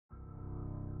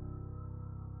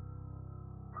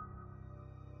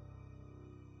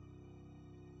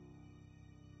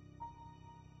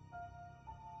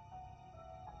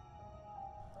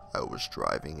I was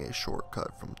driving a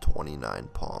shortcut from 29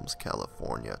 Palms,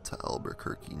 California to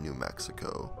Albuquerque, New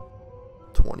Mexico.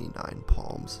 29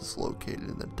 Palms is located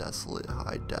in the desolate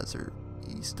high desert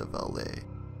east of LA.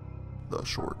 The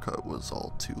shortcut was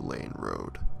all two-lane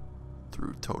road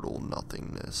through total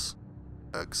nothingness,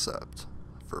 except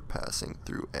for passing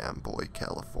through Amboy,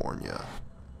 California.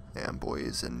 Amboy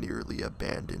is a nearly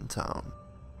abandoned town,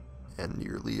 and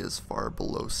nearly as far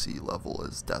below sea level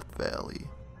as Death Valley.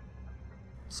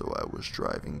 So I was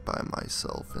driving by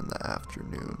myself in the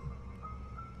afternoon.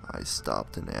 I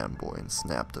stopped in Amboy and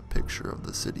snapped a picture of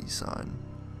the city sign,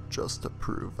 just to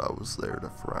prove I was there to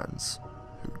friends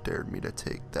who dared me to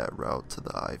take that route to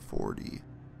the I-40.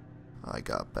 I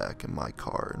got back in my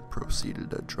car and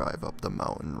proceeded to drive up the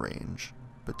mountain range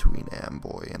between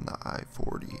Amboy and the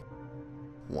I-40.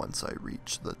 Once I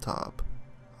reached the top,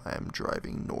 I am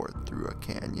driving north through a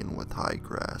canyon with high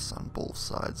grass on both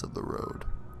sides of the road.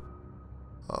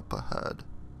 Up ahead,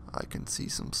 I can see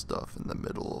some stuff in the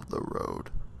middle of the road.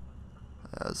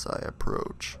 As I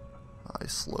approach, I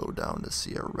slow down to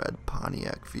see a red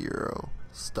Pontiac Fiero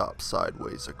stop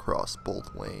sideways across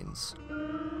both lanes.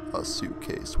 A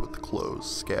suitcase with clothes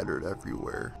scattered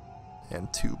everywhere,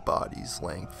 and two bodies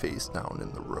laying face down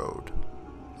in the road,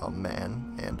 a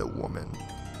man and a woman.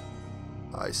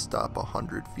 I stop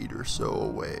 100 feet or so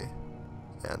away,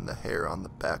 and the hair on the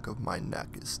back of my neck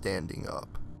is standing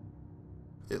up.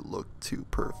 It looked too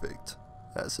perfect,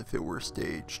 as if it were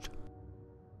staged.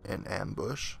 An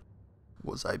ambush?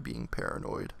 Was I being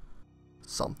paranoid?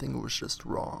 Something was just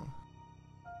wrong.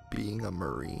 Being a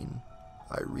Marine,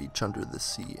 I reach under the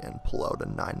seat and pull out a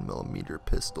 9mm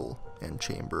pistol and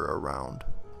chamber a round.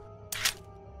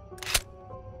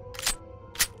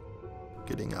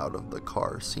 Getting out of the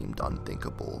car seemed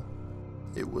unthinkable.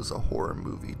 It was a horror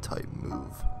movie type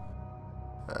move.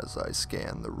 As I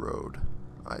scanned the road,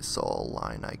 I saw a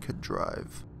line I could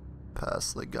drive,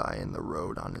 past the guy in the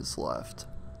road on his left,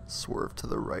 swerve to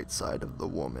the right side of the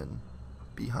woman,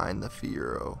 behind the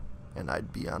Fiero, and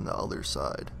I'd be on the other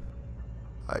side.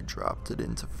 I dropped it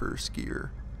into first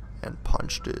gear, and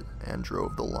punched it and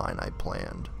drove the line I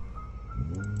planned.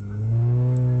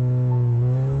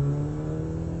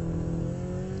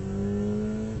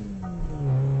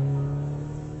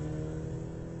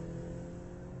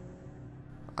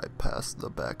 I passed the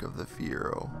back of the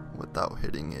Fiero without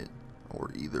hitting it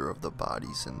or either of the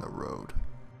bodies in the road.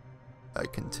 I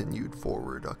continued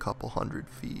forward a couple 100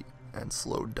 feet and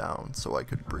slowed down so I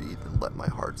could breathe and let my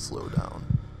heart slow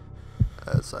down.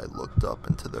 As I looked up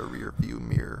into the rearview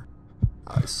mirror,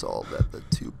 I saw that the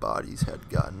two bodies had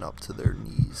gotten up to their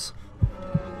knees,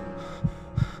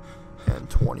 and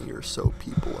 20 or so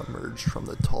people emerged from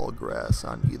the tall grass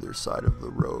on either side of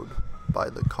the road by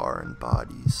the car and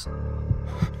bodies.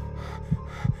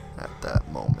 At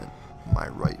that moment, my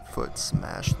right foot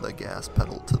smashed the gas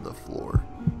pedal to the floor,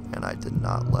 and I did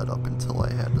not let up until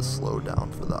I had to slow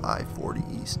down for the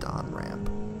I-40 East on-ramp.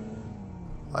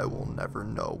 I will never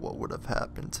know what would have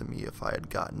happened to me if I had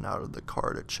gotten out of the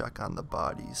car to check on the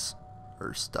bodies,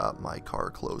 or stop my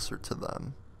car closer to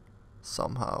them.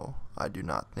 Somehow, I do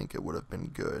not think it would have been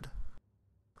good.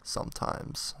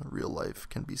 Sometimes, real life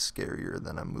can be scarier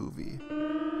than a movie.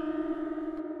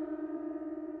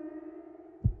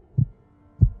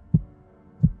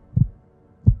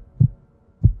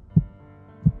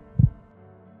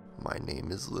 My name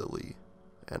is Lily,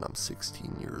 and I'm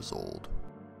 16 years old.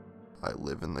 I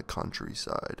live in the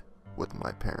countryside with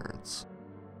my parents.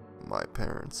 My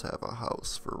parents have a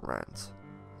house for rent,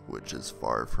 which is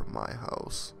far from my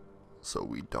house, so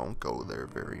we don't go there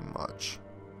very much.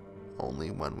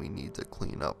 Only when we need to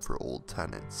clean up for old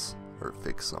tenants or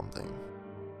fix something.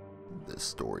 This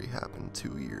story happened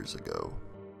 2 years ago.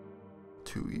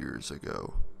 2 years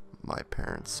ago, my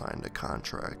parents signed a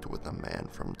contract with a man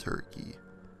from Turkey.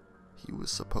 He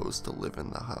was supposed to live in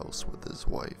the house with his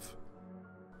wife,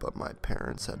 but my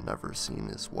parents had never seen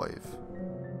his wife.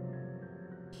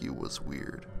 He was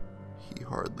weird. He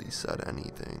hardly said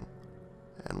anything,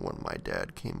 and when my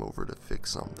dad came over to fix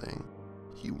something,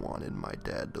 he wanted my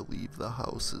dad to leave the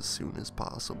house as soon as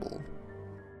possible.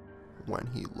 When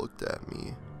he looked at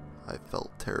me, I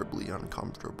felt terribly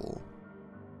uncomfortable.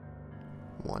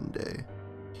 One day,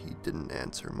 he didn't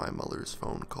answer my mother's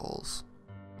phone calls,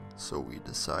 so we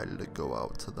decided to go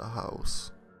out to the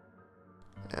house.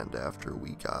 And after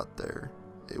we got there,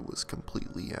 it was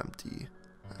completely empty,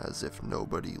 as if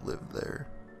nobody lived there.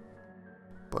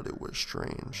 But it was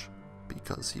strange,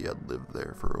 because he had lived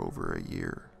there for over a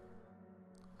year.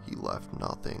 He left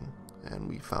nothing, and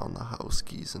we found the house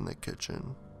keys in the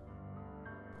kitchen.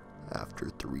 After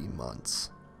 3 months,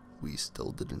 we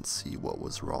still didn't see what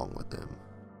was wrong with him.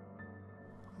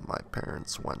 My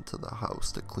parents went to the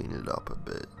house to clean it up a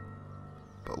bit,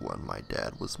 but when my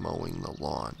dad was mowing the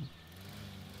lawn,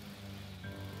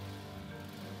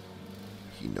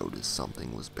 he noticed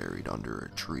something was buried under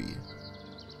a tree.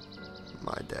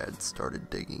 My dad started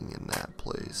digging in that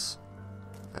place,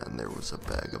 and there was a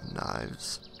bag of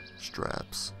knives,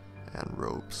 straps, and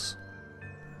ropes,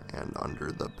 and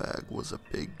under the bag was a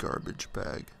big garbage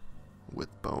bag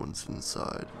with bones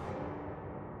inside.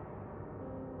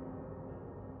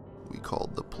 We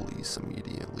called the police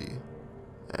immediately,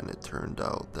 and it turned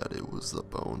out that it was the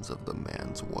bones of the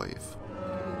man's wife.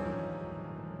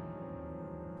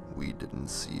 We didn't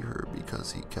see her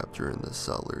because he kept her in the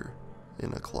cellar,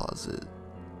 in a closet.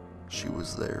 She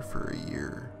was there for a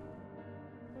year.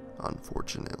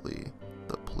 Unfortunately,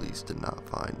 the police did not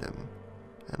find him,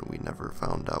 and we never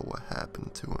found out what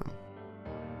happened to him.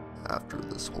 After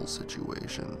this whole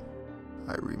situation,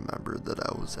 I remembered that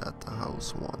I was at the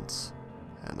house once,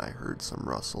 and I heard some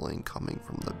rustling coming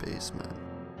from the basement.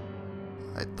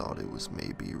 I thought it was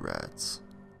maybe rats.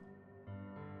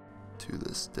 To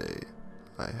this day,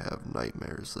 I have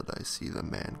nightmares that I see the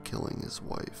man killing his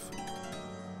wife.